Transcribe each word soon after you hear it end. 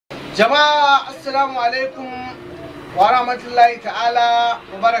Jama'a assalamu alaikum wa rahmatullahi ta'ala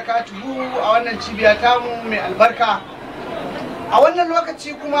wa barakatuhu a wannan cibiya tamu mai albarka. A wannan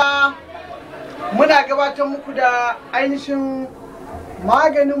lokaci kuma muna gabatar muku da ainihin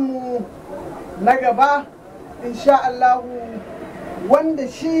maganinmu na gaba insha Allahu, wanda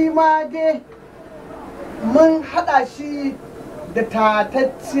shi ma dai mun haɗa shi da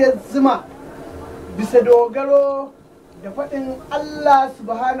tatacciyar zuma bisa dogaro da faɗin Allah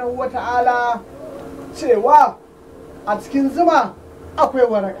subhanahu wa ta'ala cewa a cikin zuma akwai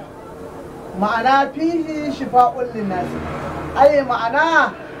waraka, ma'ana fihi shifa'un linnas, ai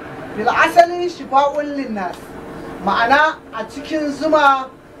ma'ana fil asali shifa'un linnas, ma'ana a cikin zuma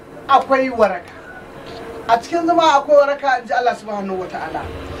akwai waraka, a cikin zuma akwai waraka in ji Allah subhanahu wa ta'ala.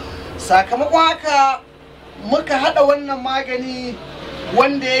 Sakamakon haka muka haɗa wannan magani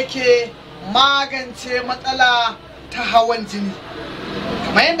wanda yake magance matsala ta hawan jini.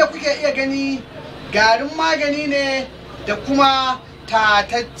 Kamar yadda kuke iya gani, garin magani ne da kuma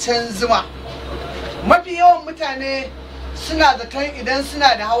tataccen zuma. Mafi yawan mutane suna zaton idan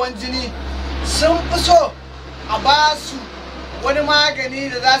suna da hawan jini sun fi so a ba su wani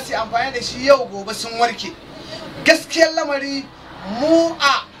magani da za su yi amfani da shi yau gobe sun warke. Gaskiyar lamari, mu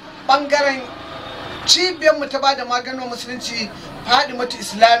a ɓangaren cibiyarmu ta bada maganin musulunci Fadimatu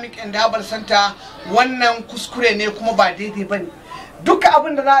Islamic and Herbal Center, wannan kuskure ne kuma ba daidai bane. Duka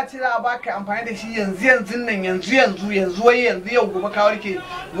abin da za a ce za a baka amfani da shi yanzu nan yanzu yau gobe ka warke,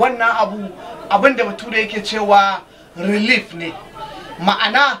 wannan abin da bature yake cewa relief ne,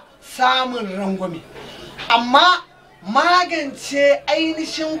 ma'ana samun rangwame. Amma magance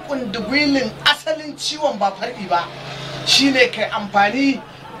ainihin kundugwilin asalin ciwon ba farɗi ba shine kai amfani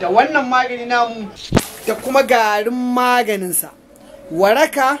da wannan magani namu da kuma garin maganinsa,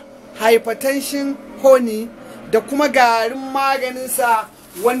 waraka, hypertension, honey, da kuma garin maganinsa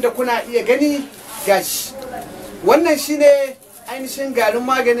wanda kuna iya gani gashi. Wannan shine ainihin garin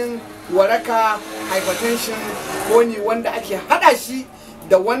maganin waraka, hypertension, honey, wanda ake hada shi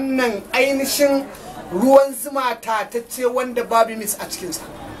da wannan ainihin ruwan zuma tatacce wanda babu mis a cikinsa.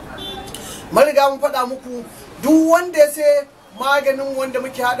 Mun riga mun faɗa muku, duk wanda ya sai maganin wanda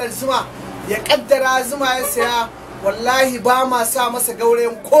muke haɗa zuma ya kaddara zuma ya saya, wallahi ba ma sa masa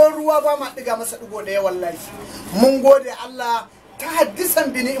gaurayen ko ruwa ba ma ɗiga masa ɗigo da ya, wallahi mun gode Allah ta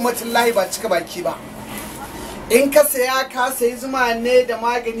haddisan bi ni'matillahi ba cika baki ba. In ka saya ka sayi zuma ne da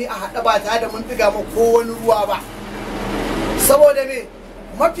magani a haɗa ba tare da mun ɗiga ma ko wani ruwa ba. Saboda me,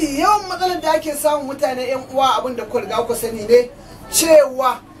 mafi yawan matsalar da ake samun mutane yan uwa, abin da ku riga ku sani ne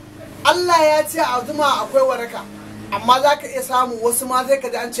cewa Allah ya ce a zuma akwai waraka, amma za ka iya samun wasu ma zai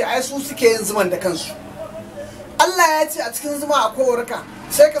kaji an ce ai su suke yin zuman da kansu. Allah ya ce a cikin zuma akwai waraka,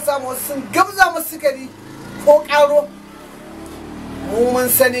 sai ka samu wasu sun gabza masu sukari ko karo. Mu mun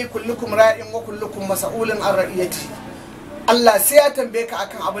sani kullukum ra'in wa kullukum mas'ulun an ra'iyati. Allah sai ya tambaye ka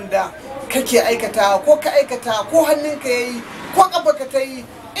akan abin da kake aikata ko ka aikata ko hannunka yayi ko kafarka ta yi.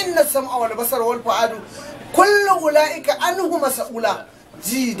 Inna sam'a wal basar wal fu'adu kullu ulaika anhu mas'ula.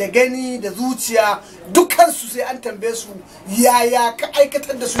 Ji da gani da zuciya dukansu sai an tambaye su yaya ka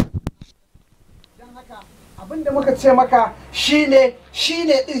aikatar da su. Don haka abinda muka ce maka shine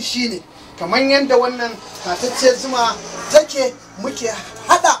kamar yadda wannan tatacciyar zuma take, muke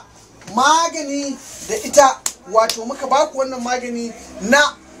hada magani da ita, wato muka baku wannan magani na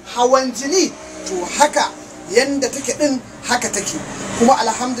hawan jini, to haka yanda take din haka take. Kuma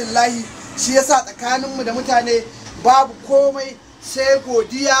alhamdulillahi shi yasa tsakaninmu da mutane babu komai sai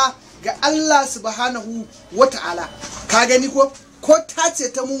godiya ga Allah subhanahu wa ta'ala. Ka gani ko tace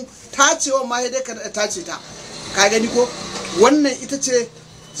ta mu tacewa ma dai ka tace ta. Ka gani ko wannan ita ce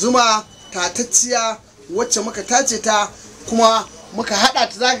zuma tatacciya wacce muka tace ta kuma muka hada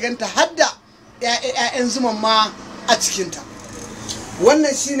ta, zaka ganta hadda ƴaƴan zuman ma a cikin ta.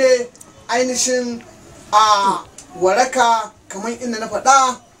 Wannan shine ainihin waraka, kamar inda na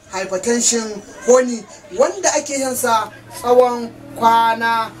faɗa, hypertension, honey, wanda ake yansa tsawon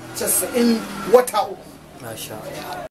kwana 90 wata 3.